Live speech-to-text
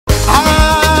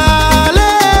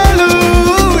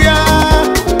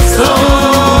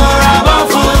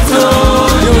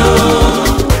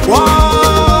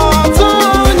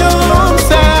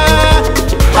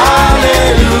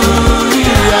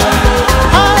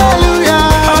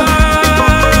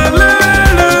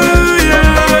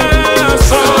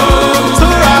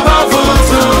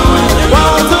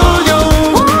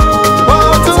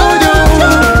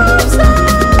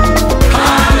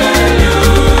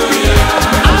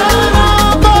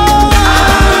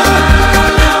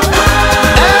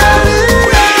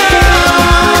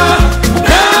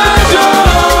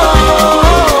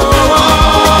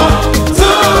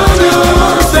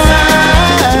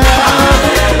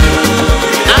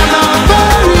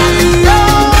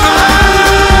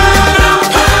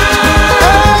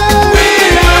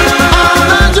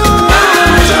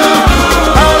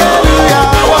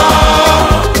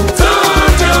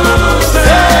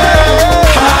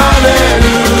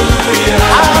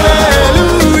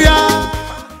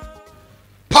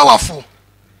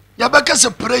say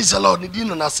praise the Lord, ni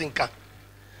no na senka.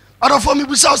 Ado for me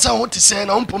busa say what to say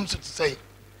na ompom to say.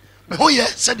 Me ho ye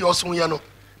said the oso ye no.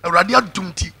 Awurade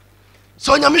adumti.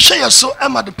 So nya me hwe ye so e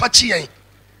ma de pachi yen.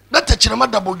 Na techire ma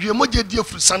dabodwe moje die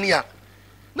furusane a.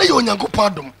 Na ye onyankopon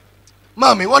adom.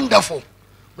 Mami wonderful.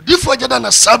 Odifo jada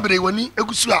na sabre wani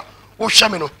egusu a wo hwe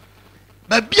me no.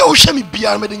 Ba bia wo hwe me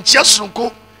bia me de nchia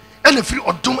sonko e na firi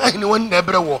odom ahene won na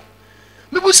ebre wo.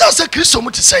 Me busa say Kristo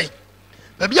mu te say.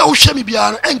 Ba bia wo hwe me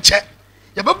bia enche.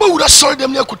 Ye baba wura sori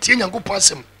dem na akotie nyankopon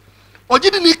asem.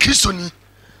 Ogidi ni Kristo ni.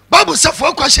 Bible say for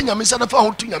akwa hye nyame say na fa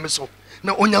ho tu nyame so.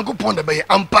 Na onyankopon da be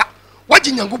ampa.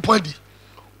 Waji nyankopon di.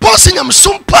 Paul say nyame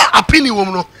sompa apini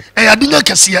wom no. E yadenya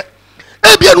kese.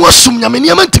 Ebia no asum nyame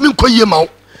niam ntimi nkoyie ma wo.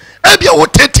 Ebia wo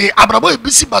tete abrabo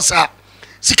ebisi basa.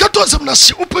 Sikato asem na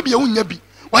hye opa bia wonya bi.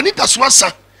 Wani da so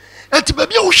asa. Enti ba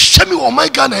bia wo hye mi wo my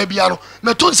God na ebia no.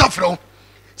 Meto nsa frɛ wo.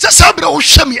 Se sabra wo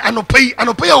hye mi anopai a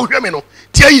wo hwe me no.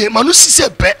 Tiaye manu sise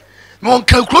pe. Me won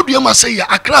kan krodua ma say ya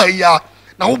akra ya.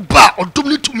 Na wo ba odom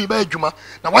ni tumi ba adwuma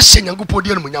na wa hye nyankopon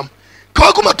die no munyam. Ka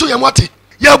wa kuma to ye mwate.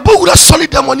 Ya bowura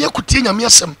solid demon akutie nyame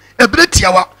asem. Ebre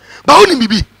tiawa. Ba woni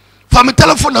bibi. Fa me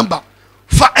telephone number.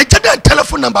 Fa ejada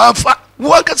telephone number fa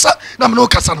wo kasa na me no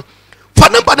kasa no. Fa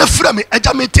number na fra me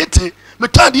eja me tete me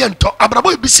tande ento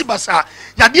abrabo ebisi basa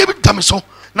ya de bi tame so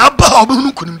na ba ha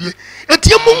obehunu kunimdie.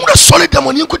 Etie mumura solid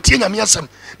demon akutie nyame asem.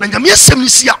 Na nyame asem ni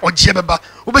si a oje beba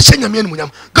wo be hye nyame no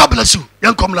munyam. God bless you.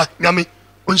 Yankomla nyame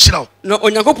onshirawo. No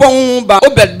onyankopon ba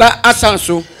obedba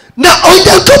asanso. Na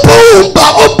onyankopon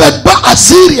ba obedba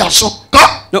Assyria so.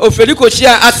 Na ofeli ko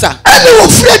chia asa. Ene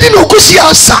ofredi no ko chia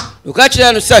asa. O ka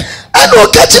kire no se. Ene o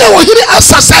ka kire wo hiri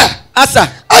asa se. Asa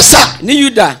ni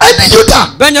Yuda. Ene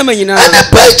Yuda. Benjamin nyina. Ene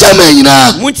Benjamin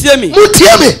nyina. Mutie me.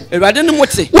 Ewade no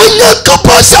mote.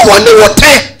 Onyankopon se woni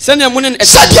wote. Sene amune ne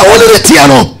sadia woni retia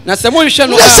no. Na se mo hwe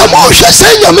no. Na se mo hwe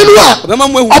se nyame no a. Obema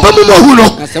mo hu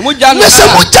no. Na se mo ja no. Na se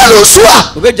mo ja no so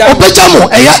a. Obeja mo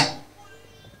eye.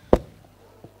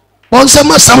 Bonse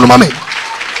ma sam no mame.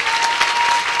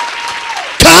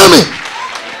 Come.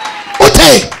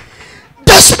 Okay.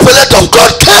 The Spirit of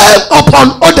God came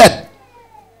upon Oded.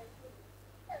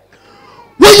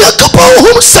 When you come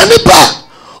home, Saniba,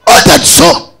 Oded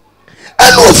so.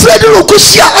 And no Freddy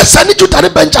Rokusia and Sani to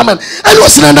Benjamin. And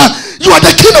was you are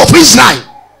the king of Israel.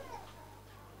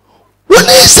 When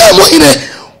he said,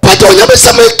 but on your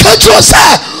summer catch your sir,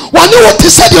 one knew what he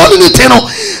said, the only tenor.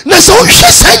 Naso she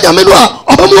said, Yaminua,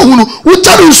 Obamu,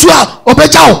 Utarusua,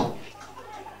 Obejao.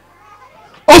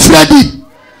 Oh, Freddy,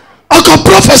 I can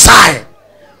prophesy.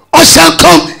 I shall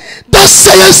come. That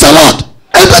says the Lord.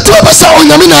 And the two of us are on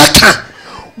Yamina.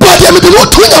 But I mean,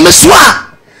 what twin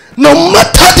Yamiswa. No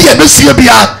matter the Abessia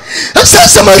Bia. And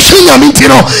says some machine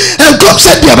Yamintino. And come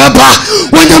said the Ababa.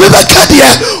 When you never cut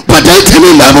here, but they tell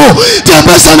me, Mamo, the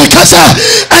Abasa and the Casa.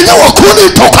 And you were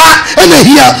calling Toka and I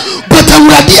hear. But I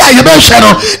will be a bear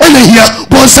shadow and I hear.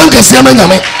 Bon Sanka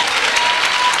Siamame.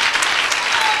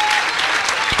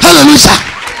 Hallelujah.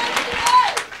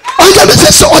 I never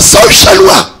said so. So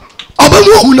shallow.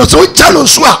 Obamu hu no so chalo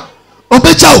so a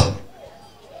obejao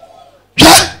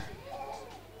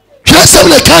hwe sem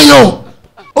le kan yo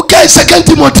okay 2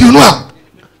 Timothy no a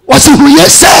was hu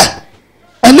yes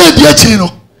ena bia chi no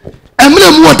emre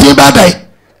mu odin ba dai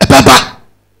e baba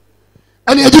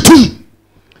ani agitum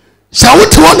sa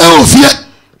wote wona ofie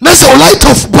na so light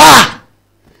of bar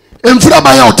emfura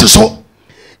ba ya oteso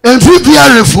emfiri bia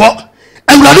refo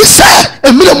ewrade se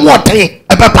emre mu odin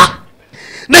e baba.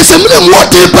 Na se mle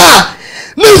mwote ba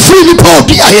na free ni pa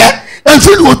obi aye en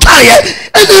free do taye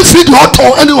en free do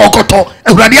oton en okoto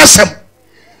ewrade asem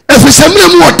efi se mle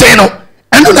mwote no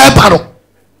eno na ba no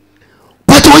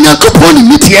but onyankopon ni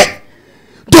mitie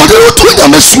do de to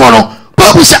nyame so no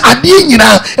Bible say ade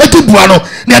nyina etibua no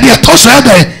na de toso ya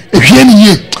da ehwie ni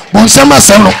ye bon sama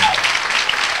asem no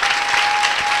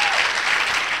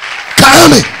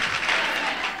kaame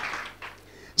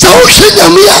sa o hwe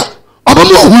nyame a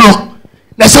obamu ohuno.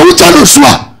 Na se wo jalo so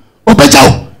a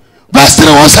obejawo verse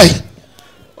 3 won say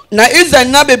na Israel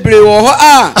na bebre wo ho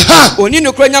a oni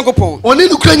nukura nyankopon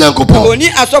oni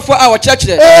asofo a wo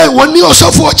kyerɛkyerɛ oni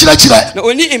asofo wo kyerɛkyerɛ na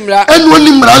oni imra oni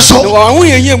imra so wa ho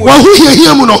yehia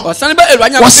mu no wasan ba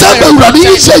ewura wasan ba ewura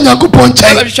ni se nyankopon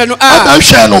kyɛn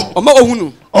abahwɛ no ɔma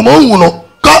ohunu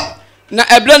ko na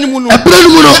ebra no mu no na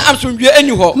asomdwe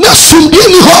ani hɔ ni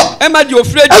hɔ ema de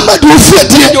ofredi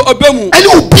de obamu ani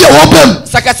obi a wobam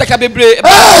saka bebre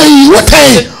what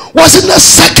was na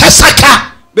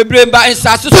saka bebre ba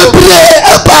nsase so bebre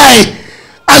ebai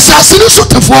asase no so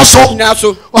tefo so na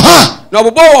so na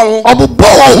obobɔ wɔ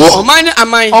ho ɔman ne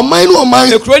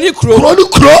aman ekuro ni kuro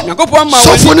nyakopɔ ma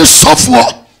sofo ni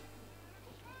sofo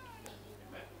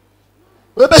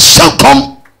Bebe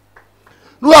shankom.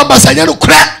 No abasanya no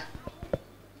kra.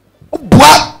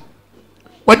 Boa.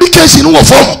 Wadi kesi no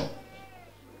wofom.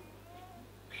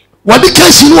 Wadi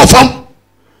kesi no wofom.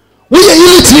 We are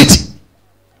illiterate.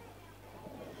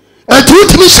 And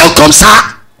to me shankom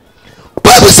sa.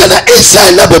 Bible said that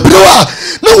inside na bebrewa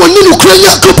na woni no kra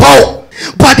nya kopo.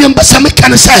 But the ambassador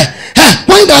can say,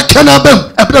 why not can I be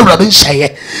a brother Robin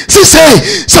Shay? She say,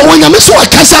 so when you miss what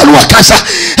Casa,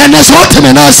 and that's what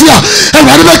I'm Asia, and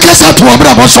I never cast out to a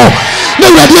brother. So, no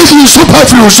radiation is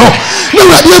superfluous. No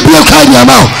radiation be a kind of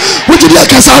amount. Would you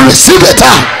like us to receive it?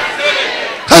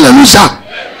 Hallelujah.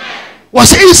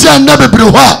 Was easy and never blew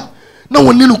her. No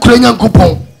one knew Ukrainian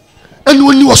coupon, and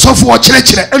when you were so for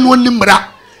church, and one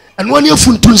nimra, and one year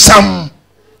from some.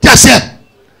 Just said.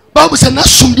 Bible said na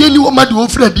sumdie ni wo madu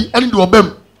ofradi ani de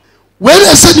obam we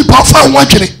na se ni pa fa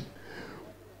wanwene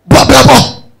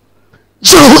bobrabo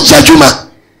jiro jajuma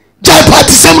jai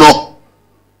party semno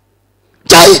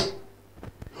jai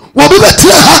wo be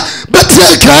betre ha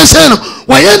betre kan se no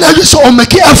wo ye na ju so o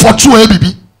make effort to e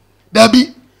bibi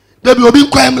dabi obi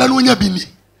nkwan mla no nya bi ni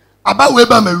aba we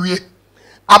ba mawie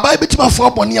aba betima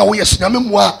fo bone a wo ye so nyame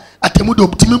mu a atemu do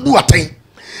bitimi bu aten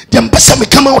dem pese me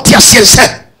kama o ti ase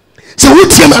se so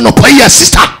what you man up here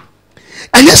sister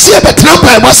and you see a better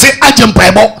Bible say agent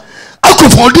Bible I could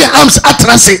for the arms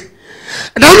attrance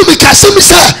and I will be casting me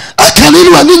sir I can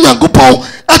anyone in your gopo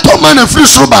at all man and free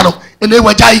so battle and they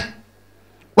were jai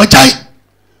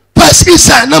first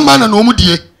inside no man and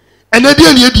omudie and a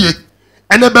dear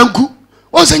and a banku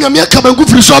once in your mere cabangu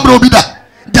free so brobida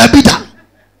dabida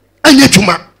and yet you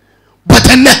man but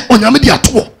a net on your media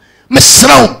tour Miss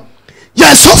Row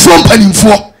yes so from penning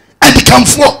for and become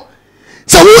for.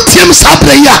 So what team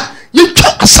sabraya you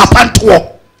twa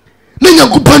asapanto na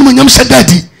nyankopon mu nyam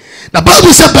sedadi na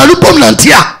Bible say balu bom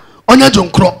nantia onya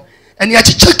jonkro ene ya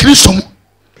cheche Kristo mu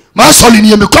ma soli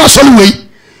ni me kwa soli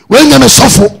we nyame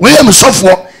sofo we yam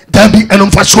sofo dabi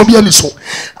enumfa so bi ani so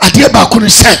ade ba ko ne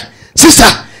say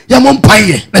sister ya mom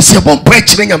paye na se bom pa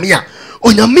kire nyame a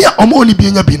onyame a omo ni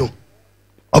bi nya bi no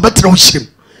obetre wo hyem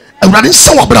awurade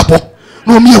se wo brabo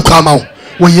na omi akwa ma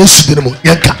wo Yesu dine mu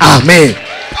yanka amen.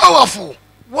 Powerful.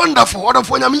 Wonderful,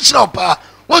 wonderful. Nyame chira pa.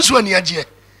 Wonso ani agye.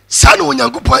 Sa na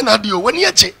onyankopon na de o. Wani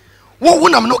agye. Wo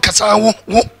wonam no kasa wo.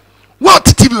 Wo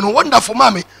TV no wonderful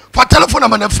mami. For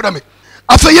telephone na frɛ me.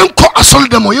 Afa yenko asol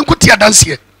demo yenko ti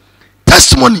adanse.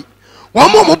 Testimony. Wo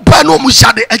mo ba na mo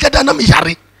hyade agada na me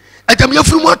yare. Agam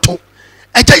yafuru mu ato.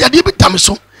 Agya yade bi tam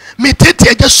so. Me tete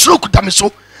agya stroke tam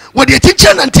so. Wo de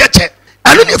teacher na nteache.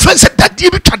 Ano ne friend said that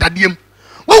bi twa dadiem.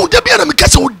 Wo da bia na me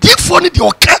kasa wo difo ne de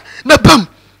oka na bam.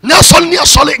 Na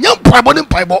sole nyam paibo ne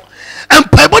paibo en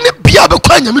paibo ne bia be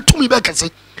kwa nyame tumi be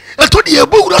kase eto de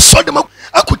ebu wura so de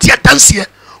akoti adanse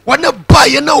wona ba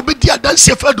ye na obedi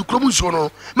adanse fa du krom nso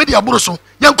no me de aburo so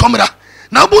yan komra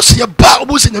na obusi ye ba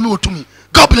obusi nyame otumi.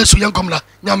 God bless you yan komra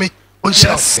nyame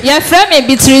onshira ye frame me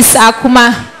Beatrice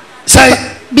Akuma say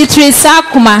Beatrice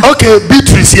Akuma. Okay,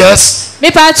 Beatrice, yes.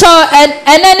 Me pa cho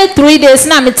any 3 days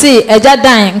na me ti eja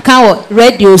dan nka wo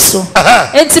radio so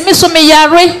enti me so me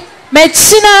yare me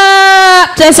china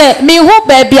tese me hu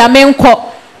baby a me nko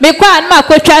me kwa na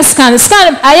akwatwa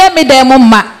scan aye me dem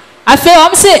ma afi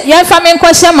om se ye fa me nko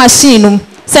hye machine num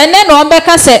se ne no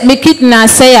ombeka se me kidney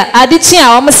say ade chi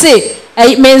a om se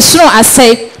me nsuro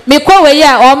asai me kwa we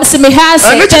ya om se me ha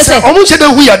se tese om se de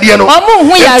hu ya de no om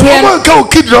hu ya re no om ka o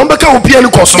kidney ombeka o pia ni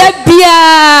koso da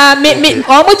bia me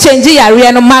om change ya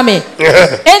re no mame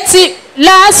enti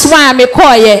last one me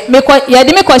kwa ye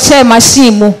de me kwa hye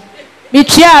machine mu me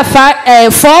tria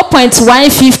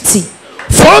 4.150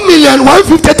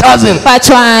 4,150,000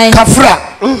 patwan kafra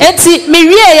enti me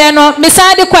wie ye no me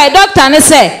san de kwa doctor ne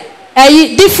say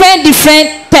different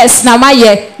tests na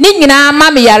maye ni nyina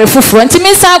ma me yare fufuro enti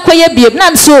me san kwa ye biem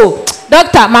na so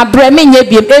doctor ma bre me nye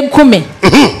biem enkume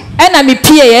ena me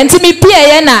pie ye enti me pie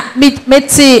ye na me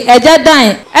ti eja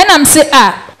dan ena me say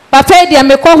papa dia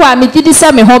me ko ho a me gidi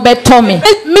se me ho beto me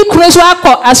kunu so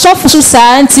akọ asofu so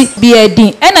saa nti bi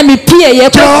edin ena me pie ye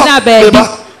ko na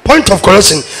ba point of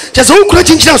correction just who kura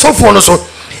chinchina asofu no so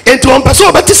enti on person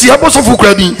obetisi ya asofu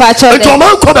kura bi enti o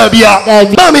man ko ba bia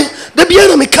mami de bia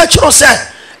na me catch us say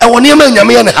e woni ma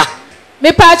nyame ye ne ha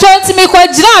me pa cho nti me ko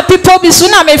gira people bi so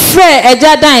na me frɛ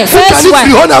eja dan first one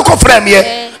ho na ko frɛ me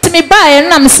nti me ba ye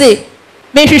na me say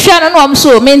me hwehwe no am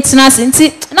so me ntina se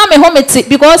nti na me ho meti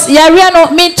because yare no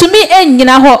me to me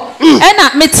enyina ho na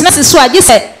me tina se so agi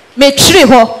se me twire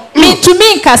ho me to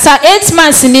me nkasa 8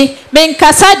 months ni me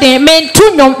nkasa den me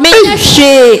ntunyo me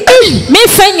hwe me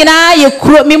fa nyina ye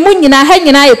kuro me mu nyina ha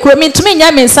nyina ye kuro me to me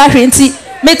nya me nsa hwe nti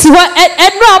meti ho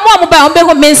enro mo ba on be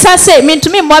ho mensa say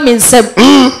mentumi mo mensam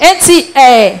enti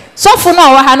sofo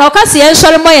no wa ha na okase yen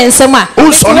sori mo yensam a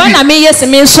na me yes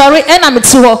me sori e na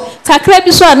meti ho kakra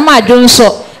bi so anu ma adwo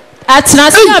nso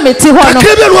atena se na meti ho no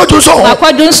kakra bi anu adwo so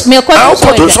akwadwo me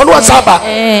kwadwo so no asaba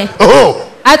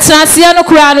atena se no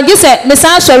kura no gise me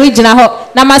san sori gina ho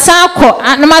na masan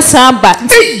akọ na masan ba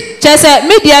chese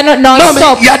media no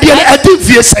stop ya de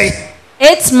adivie sei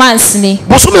 8 months ni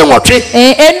bosume nwotwe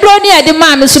endro ni ade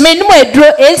ma me so me num edro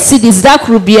cities da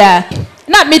krubia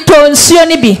na me to nsuo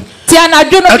ni bi ti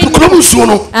anadwo no bi krom nsuo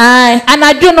no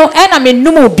anadwo no e na me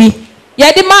num obi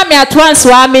ya de ma me atwans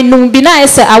wa me num bi na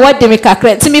ese awade me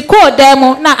kakra ti me ko dem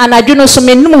na anadwo no so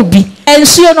me num bi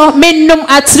nsuo no me num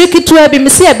atrikitu abi me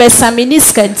se e be samini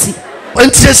skanti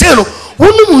enti se no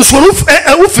wonum nsuo no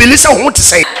wo feel se ho te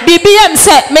sei bibiem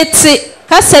se meti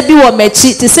kasa bi wo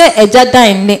machi ti se eja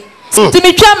dan ne ti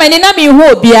mi twa mani na mi hu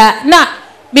obia na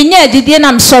mi nya didie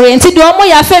na msori enti de omo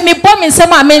ya fe mi bo mi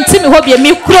nsem a menti mi ho bia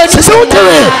mi kuro ni se wo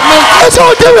dewe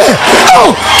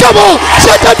oh come on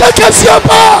shut the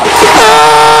kasiapa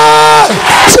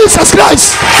Jesus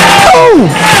Christ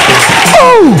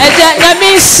eja na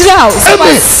mi sraw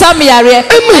sam yare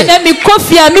na mi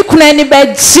kofia mi kuna ni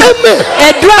beji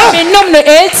edra mi num no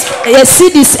 8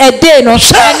 cities a day no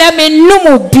na mi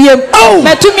num biem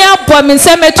metumi abo mi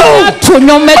nsem metumi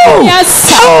atonyo metumi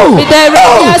asa mi there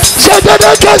shut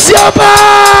the kasiapa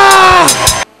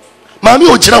mami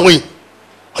o jira hoyi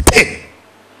ote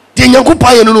de nyanko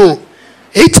pa ye no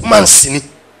 8 months ni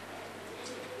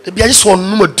de bia so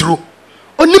num aduro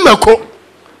oni mako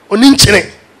oni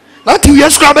nkyere na ti wiye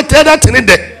skra betere da tene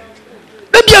de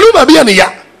bia no ba bia ne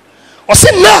ya o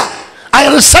se na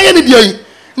ayresaye ne bia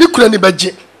ni kura ni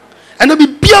baje ana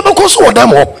bia bekoso wodam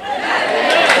ho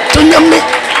to nyame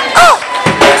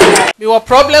me wa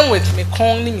problem with me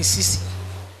kon ni me sisi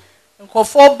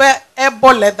nkofo be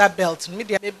ebo leather belt me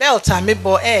de me belt a me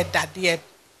bo dade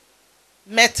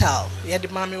metal ye de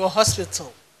ma me wo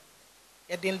hospital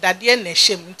ye de dade na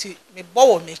hye nti me bo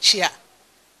wo me chia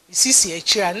sisi e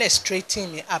chia na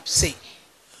straighten me up say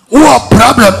what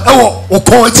problem o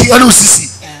ko ti anu sisi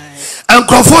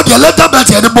nkofo de leather belt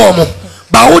ye de bo mo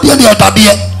ba wo de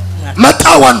dade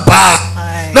metal one ba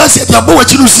na se de bo wa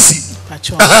chi no sisi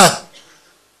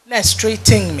na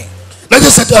straighten me na je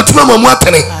se atuma mamu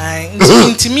atene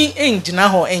ntimi engina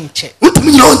ho enche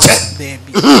ntimi nyina onche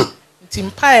baby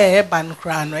ntimpa e ba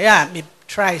nkra no ya me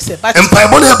try say but mpa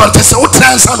bo na e ba tese wo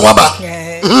transa no aba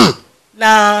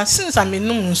na since I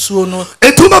num nsuo no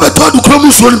etuma beto du krom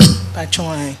nsuo no bi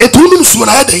pachon etunum nsuo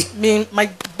na ade me my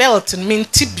belt me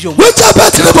tibium which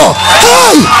belt the ball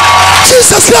hey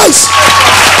Jesus Christ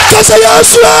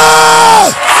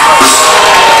Kasoa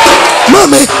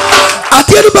mama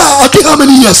atieba ati how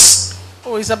many years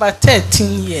oh it's about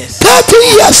 13 years 13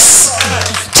 years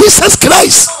Jesus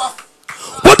Christ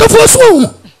what the first one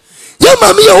ya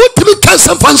mama ya wotimi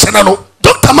cancer function no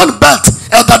doctor man belt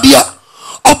eldadia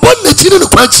obon na chiri no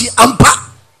kwachi ampa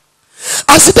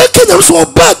aside kenya so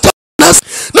obata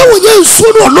na wonya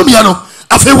nsuo no onomia no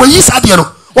afa wayi sade no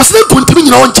wosene kontimi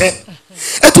nyina wonche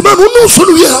etuma no no so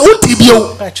no wi wonti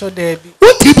bio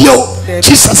wonti bio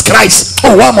Jesus Christ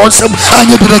oh wa mo nsem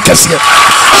anya bi rekase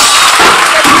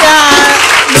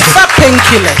for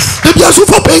painkillers the biasu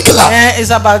for painkiller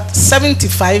is about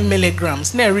 75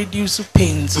 milligrams na reduce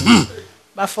pains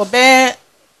but for bear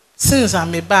since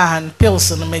I'm a bar and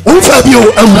pills and make Fabio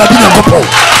awurade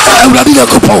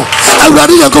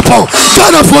yakopon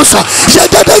Ghana fosa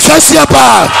shedada kasia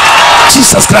pa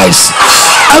Jesus Christ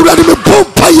awurade me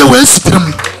pompa ye we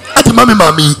sprim ati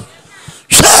mami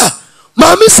sha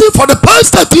mami say for the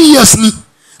past 13 years ni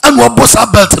and we boss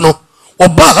belt no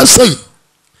oba ha say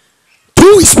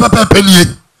 2 weeks papa penie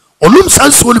onum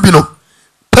sanso bi no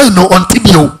pen no on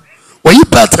tibio we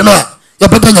belt na ya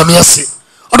beda nyame ase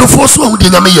odo foso hu de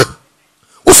nyame ye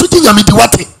usuti nyame di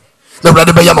wate na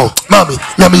awurade be yama mami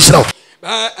nyame shira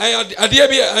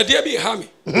adia bi ha me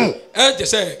je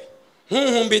say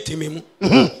hunhun betimi mu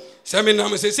se me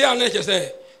nam se sia na je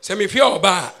say se me fia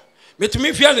oba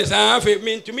metumi fia ne sa afa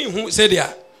metumi hu se dia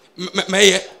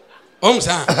meye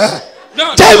omsa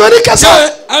no jai mani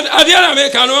kasa adia na me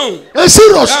kanu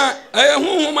serious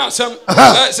hunhun ma sam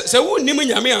se wonnim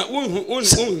nyame a won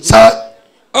sa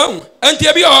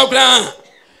antia bi o plan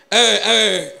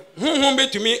hunhun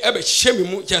betumi ebe hye me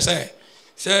mu je say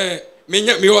se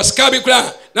me was kabi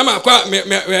kula na makwa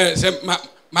se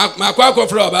makwa ko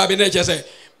fro ba bi na je say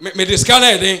me discount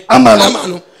e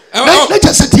amano na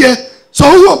je setie so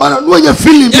wo ba no nya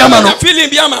feeling bi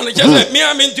amano je say me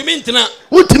am ntumi ntina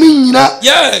utimi nyina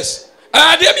yes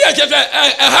de bi a je say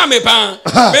ha me pa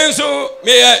me so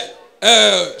me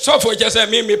so for just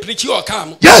me preach or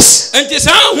come. Yes. And this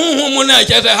whom I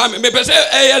just have me per se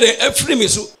a free me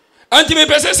so. Anti me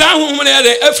per se whom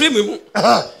I a free me.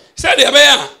 Said the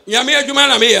bear, Yamia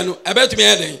Jumana me, I bet me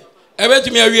a day. I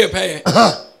bet me a real pay.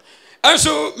 And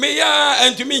so me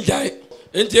and to me, Jai.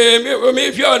 Until me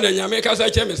if you're on Yamaka, I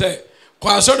tell me say,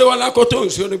 Kasoa the one I got to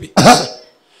soon be.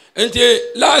 Until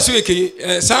last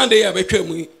week, Sunday, I became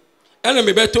me. And I'm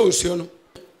a better soon.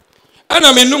 And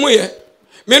I'm in Numuya.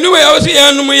 Menu I was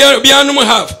here no more be no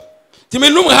half. Ti me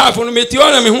no half no me ti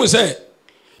ona me hu say.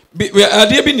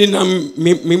 Ade bi ni na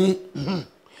me.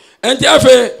 Enti afa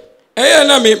eya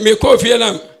na me coffee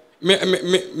na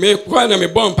me kwa na me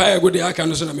bon pa go de aka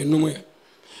no so na me numu ya.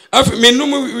 Afa me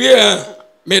numu we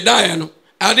me die no.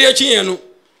 Ade achi ye no.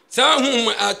 Sa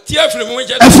hu ati afre me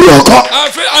je.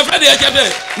 Afa de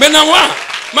ache me na wa.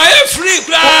 My free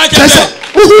kra ache.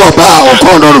 Who oba o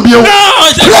ko no bi o.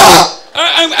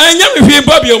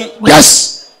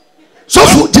 Yes. So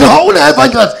for the whole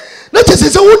evangelist. Not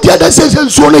just say what the other says and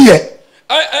so on here.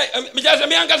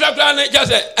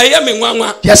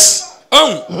 Yes.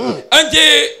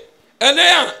 And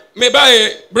there me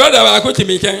buy brother I could to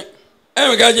me can.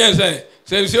 And guardian say,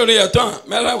 since you're your tongue,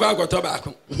 Mela got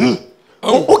tobacco.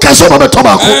 Oh, Kasoa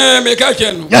tobacco. Me catch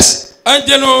you. Yes. And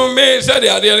you know, me said the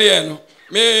idea,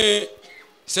 me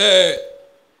say.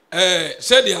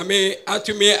 Said ya me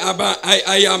atu me aba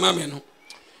I am ameno.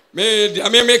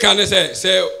 Me can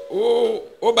say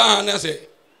o ba na say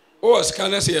o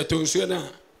scan say to nsuo na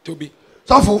to bi.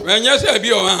 So for when you say bi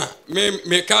o ha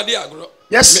me kadi agro.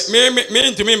 Yes. Me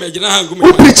ntumi me gina hangu me.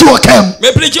 O preach o kam.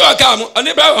 Me preach o kam.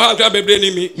 Oni bra ha kra bebre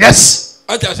ni mi. Yes.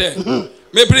 Ata say.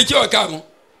 Me preach o kam.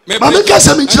 Me preach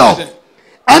o kam.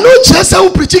 I know just how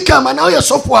preach kam and how you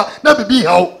suffer na bibi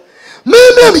how.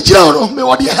 Me gina no me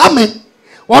wodi ha me.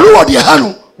 One word the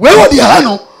hano, where were the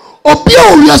hano, or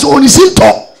Pio as only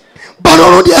sinto, but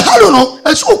on the hano,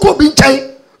 as Oko bin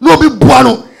time, no be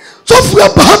buano. So for a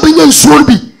bahabi and soon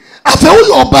be, after all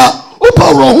your bar,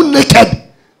 Opa wrong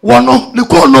naked, one no, the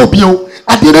call no bio,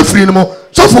 I didn't free no more.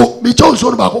 So for me, John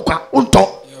Son Bahoka, on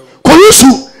top.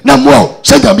 Koyusu, no more,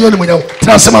 said the man,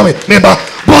 Transamame, neighbor,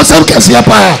 Bonsam Cassia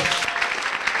Pia.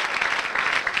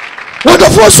 What the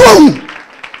first one?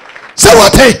 So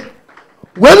what?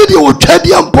 When did you tell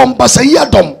the bomb say ya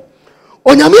dom?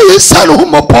 On your me son who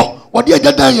mopo, or the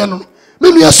other dian,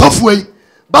 maybe a software,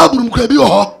 Babum Krabi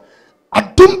or a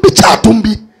dumbi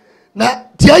chatumbi. Na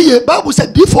Tia Babu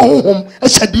said, D for home, and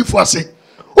said D for say.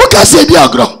 Who can say the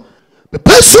agro? The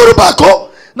person backo,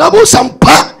 Nabu some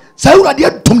pa, say what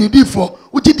dear Tommy D for,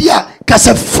 which dear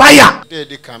Casa fire.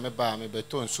 They come about me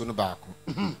beton soon back.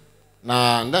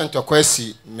 Na then to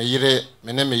questi, me yere,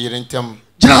 me name yerentem.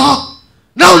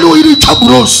 Now no you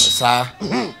chabros sir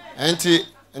enti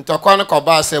ntokwa ko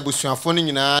ba se busuafo ni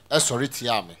nyina esoriti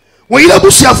ya me wo yire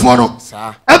busuafo no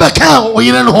sir e be kan wo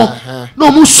yire no ho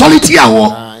no mu soliti ya wo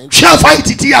hwa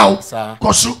fight ti ya wo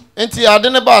koso enti ade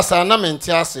ne ba sa na me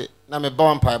nti ase na me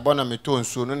ba mpa bo na me to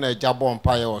nsuo no na eja bo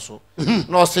mpa ye wo so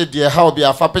na o se de ha obi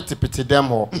afa petipeti dem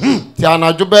ho ti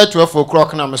anadwo ba 12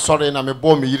 o'clock na me sori na me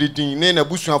bo me yiri din ne na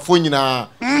busuafo nyina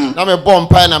na me bo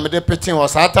mpa na me de petin wo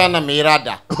sata na me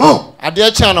irada ade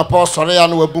a chan no pa sori ya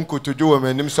no wabu nkotojo wo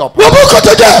manim se opa wabu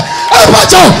nkotojo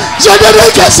abajo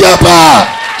jede kesi apa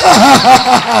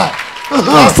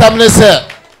samne se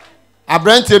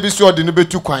abrante bi so de no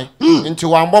betu kwan nti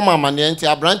wambo mama ne nti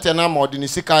abrante na ma de ni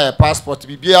sika ya passport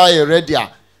bibia ya ready a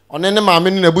one ne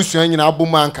maame ni na busua nyina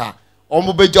abomu anka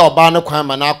omo beja oba ne kwan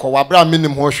ma na akọ wabra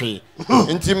minim ho hwe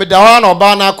nti me da ho na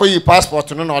oba na akọ yi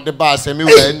passport no na ode ba asemi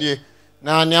wa anie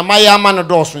na ne ma ya ma no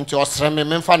doso nti osre me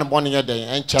memfa ne bone ye den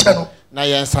enche na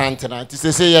ye nsantena nti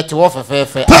sese ye te wo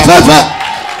fefefe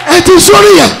enti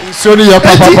sori ya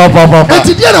papa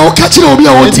enti dia na o ka kire obi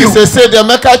a won ti sese de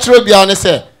me ka kire obi a ne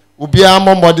se obi a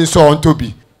momode so on to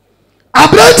bi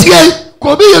abrantie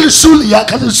ko bi ye sulia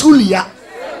ka sulia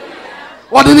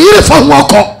wode ne yire fa ho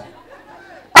akọ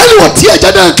ani woti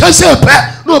aja dan ka se pe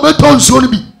na obeton so no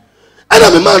bi ana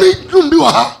me ma ni dum bi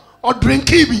wa ha o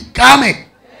drinki bi kame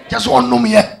just one nom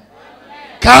ye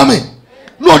kame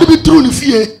no de bi tru ni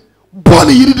fie bo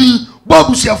ne yiri din bo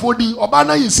busuafo din oba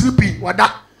na ye siripi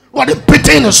wada wade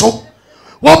pete ne so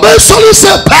wo be soli se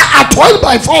pe at all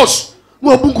by force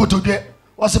no obunko to de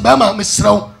was be ma me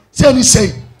sraw se ni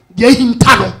sei de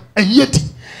hinta no anyeti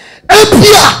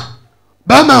epia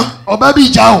ba ma oba bi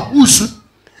jao usu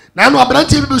na no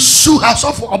abranti bi su ha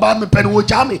sofo oba me pe wo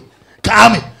jame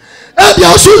kame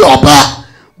ebia so yo oba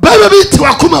ba bi ti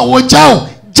wakoma wo jao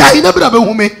jai na bra be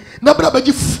hume na bra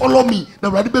be follow me na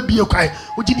bra de be bie kwai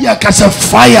o gidi akasa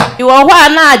fire iwo ho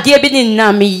ana ade bi ni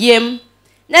na me yem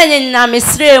Nanny na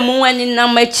Miss when in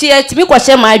number cheer to me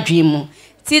question my dream.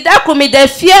 See that could me the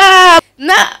fear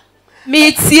na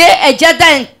me see a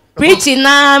jadan preaching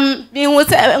me was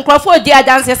Crawford dear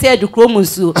dancer said to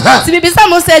Cromusu. To be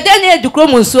someone said then to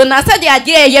Cromusu and I said the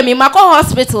idea yami Mako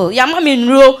hospital yamami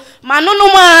no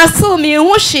manonoma so me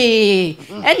whooshy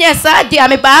and yes I dear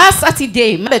me by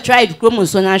Saturday me tried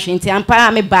Cromusu and Ashinti and para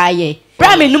me buy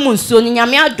Brahmi no so ni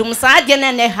nyame adom sa ade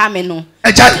na ne ha me no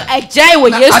ajai wo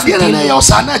Yesu ade na yo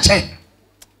sa na che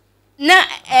na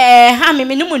ha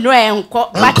me no mu no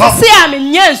enko but say am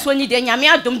nya nso ni de nyame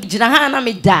adom gina ha na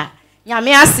me da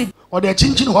nyame ase o de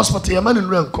chinchin hospital ya manu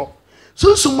enko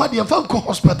sunsun ma de fa nko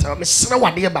hospital me sere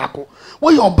wade ba ko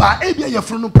wo yo ba e bia ye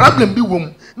fru no problem bi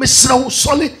wom me sere wo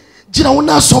sole gina wo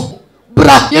na so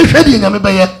bra ye hwede nyame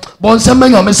ba ye bon se ma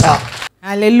nyame sa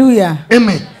hallelujah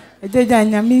amen ejeja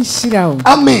nyame shira o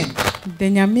amen de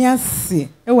nyame ase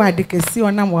e wa de kesi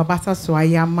onam wa basa so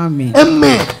aya mame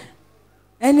amen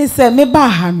eni se me ba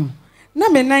ha no na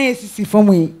me nan esisi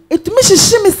fom yi etumi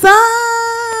hihye me sa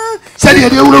se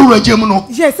de ewura gem no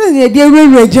je se de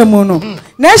ewura gem no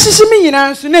na hihye me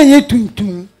nyina nso na ye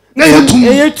tuntum na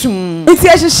ye tum enti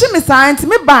hihye me sa enti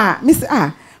me ba me se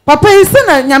papa ise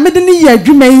na nyame de ni ya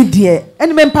adwuma yi de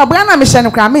eni me mpabra na me hye no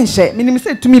kra me hye me nim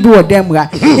se tumi bi wo dem ra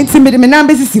enti me de me nan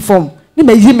besisi fom ni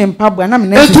me yi me mpabra na me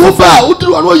na etu ba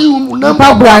uduru aro yi mu na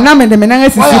mpabra na me de me nan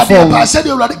asisi fom ba se de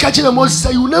ewura ka kire Moses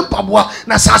say you na mpabwa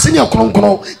na sase ne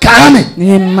kronkron ka me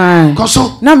amen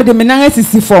koso na me de me nan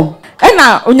asisi fom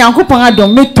ena onyankopon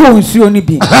adom me to nsuo ni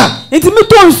bi enti me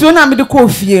to nsuo na me de ko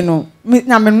fie no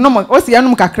na me no o se ya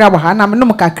no kakra ba ha na me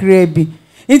no kakra bi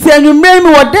enti anwumre mi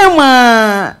wodem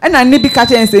ena ne bi ka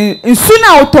chense nsu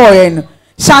na otoye no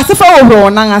shase fa ohro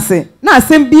nan ase na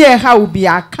asem bi e ha obi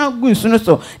aka gu nsu no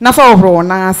so na fa ohro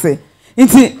nan ase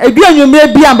enti ebi anwumre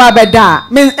bi amba beda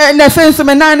me na fe nso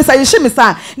me nan sa yehye me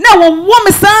sa na wo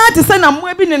me sa te se na mo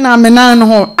bi ne na me nan no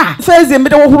ho fe ze me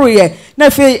de wo horo ye na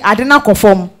fe ade na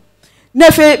kofom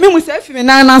na fe me mu se fi me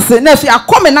nan ase na fe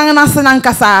akome nan ase na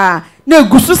nkasa na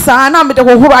gusu sa na me de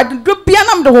hohoro ado bia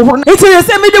na me de hohoro enti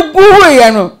se me de guhoro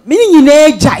ye no me nyina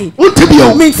ejai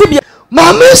untibio me ntibia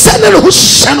ma me se ne ho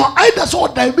hye no either so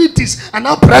diabetes and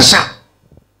pressure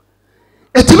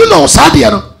etimi no saade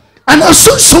no and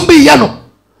asumsum bi ye no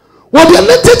what they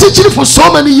are teaching for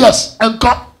so many years and go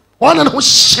one and ho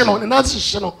hye no na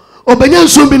hye no obenya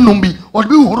nsum bi numbi or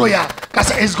bi hohoro ya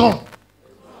kasa is gone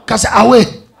kasa away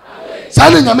sa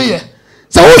na nyame ye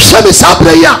sa wo hye me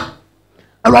sabra ya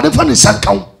awade fa ne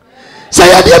sankan say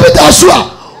ya de bi da so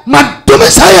a ma do me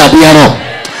say ya de no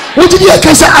wo ji ya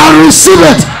kasa I receive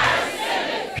it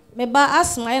me ba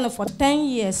asma for 10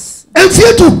 years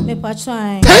enfietu me pa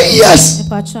try 10 years me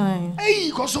pa try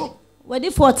hey koso we di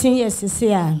 14 years this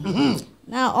year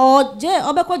na o je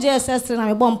obeko JSS na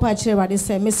me bom pa kire wade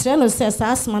say me sre no say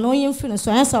asma no yin fi no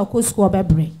so ansa ko school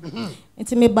obebre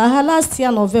enti me ba ha last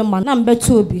year November na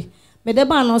mbeto obi me de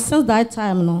ba no since that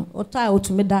time no o tie o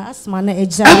to me da asma na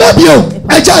eja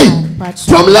ejai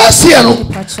from last year no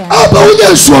aba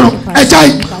unya nsuo no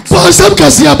ejai ponsam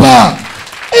kasia ba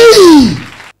eh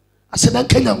asedan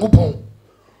kenya ngopon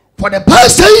for the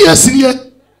past 10 years here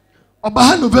oba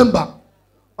ha November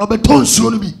obeton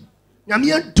nsuo no bi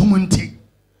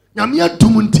nyame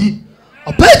adumunti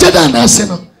obeja da na ase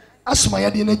no asma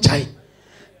ya de na jai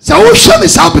sa wo hwe me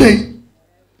sabre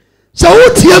sa wo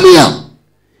tie me ya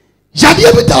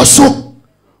yade bi da so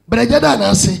breja da na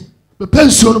ase be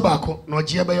pension no baako na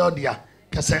ogie be yodia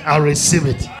kase I receive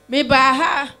it me ba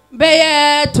ha be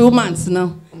 2 months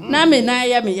no na me na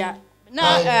ya me ya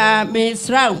na me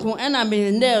sranku na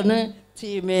me nail no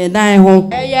ti me dan ho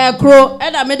ya kro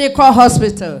na me de call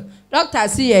hospital doctor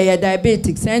see ya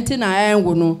diabetic senti na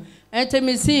enwo no enti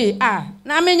me see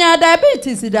na me nya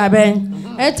diabetes da ben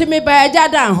enti me ba ja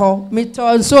dan ho me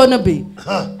to so no be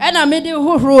na me de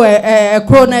hohoro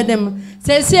kro na dem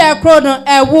se see kro no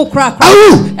ewu kra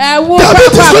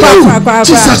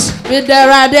Jesus with the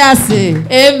radiasi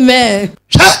amen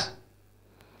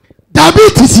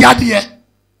diabetes yade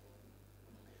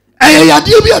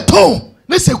yade bi aton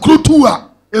ne se kro tu a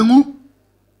enwu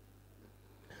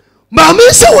ma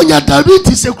me se wonya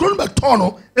diabetes se kro no beton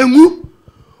no enwu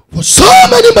for so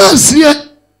many months here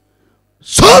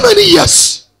so many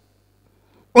years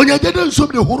onya jede nso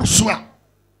bi de horoso a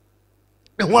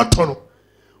ne ho atono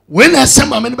when I say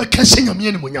mama ne be ka hye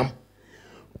nyame ni monyam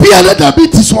bia na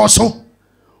diabetes so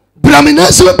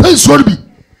bramina se be pensuor bi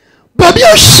ba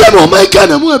bia hye no my God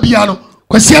na mu bia no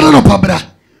kwasiara no pabra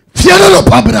fiara no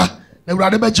pabra na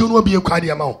urade be je no obi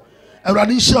ekwade ma wo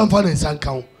urade nhira mfa ne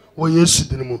nsanka wo Yesu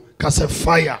din mu ka se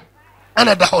fire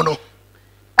ana da ho no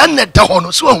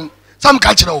so hu sam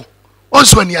ka kire wo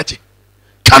onso ani age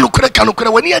kanokore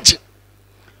wani agye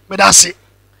meda se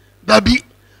dabi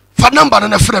fa number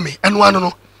na frɛ me ɛno ano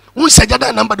no wo nsagya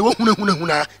da number de wo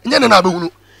huna nyɛ ne na abɛhunu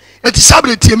eti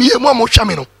sabre tie me mu mo hwɛ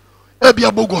me no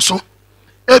ebia bogo so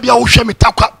ebia wo hwɛ me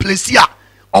takwa place a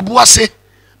ɔboa se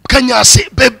kanya se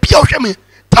bebia wo hwɛ me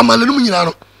tamalenu nyina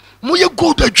no mo ye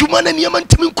gold adwuma na niam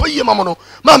ntimi nkoyie ma mo no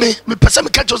ma me pese me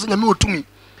catch us nyame otumi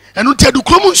enu ti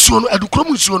adukrom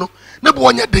nsuo no ne bo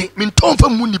onye den me nton fa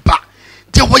mu nipa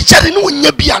de wo yare ne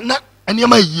wonya bia na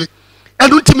niam ayie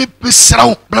enu ti me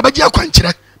srawo brabaji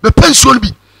akwankyere be pensuo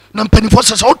bi na mpanifo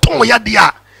sese o ton wo yade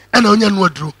a na onya no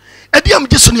aduro edi am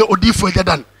giso ne odifo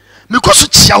agadan me koso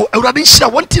chiawo awurade nhira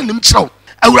wonte nim kyerɛw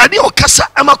awurade okasa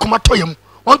ama komatoyam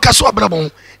won kasa obrabon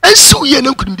ensiw ye ne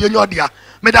nkudimde nya ode a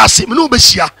me da se me no be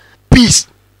hia peace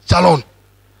shalom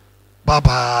bye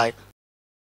bye